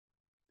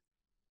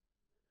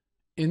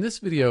In this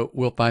video,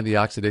 we'll find the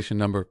oxidation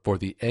number for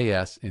the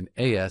AS in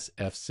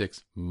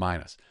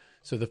AsF6-.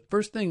 So the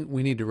first thing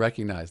we need to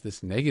recognize,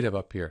 this negative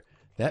up here,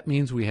 that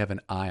means we have an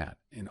ion.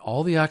 And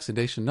all the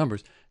oxidation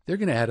numbers, they're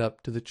going to add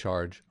up to the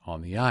charge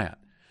on the ion.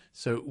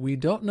 So we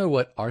don't know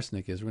what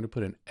arsenic is. We're going to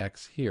put an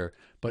X here,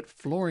 but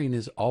fluorine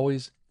is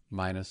always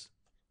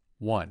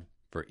 -1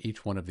 for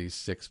each one of these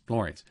 6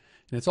 fluorines.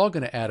 And it's all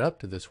going to add up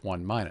to this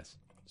 1 minus.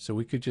 So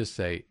we could just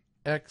say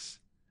X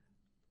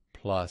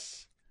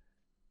plus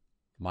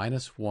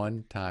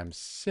 -1 times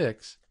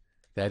 6,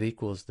 that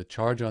equals the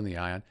charge on the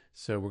ion.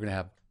 So we're going to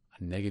have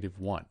a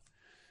 -1.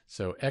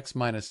 So X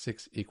minus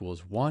 6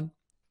 equals 1.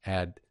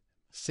 Add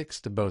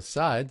 6 to both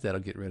sides. That'll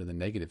get rid of the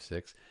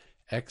 -6.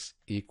 X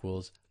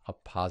equals a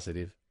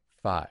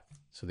 +5.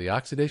 So the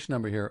oxidation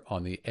number here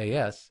on the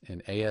AS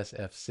in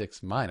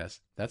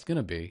AsF6-, that's going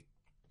to be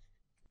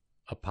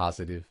a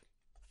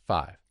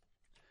 +5.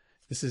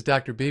 This is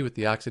Dr. B with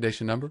the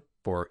oxidation number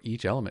for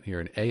each element here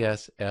in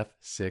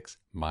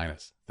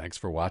AsF6-. Thanks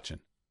for watching.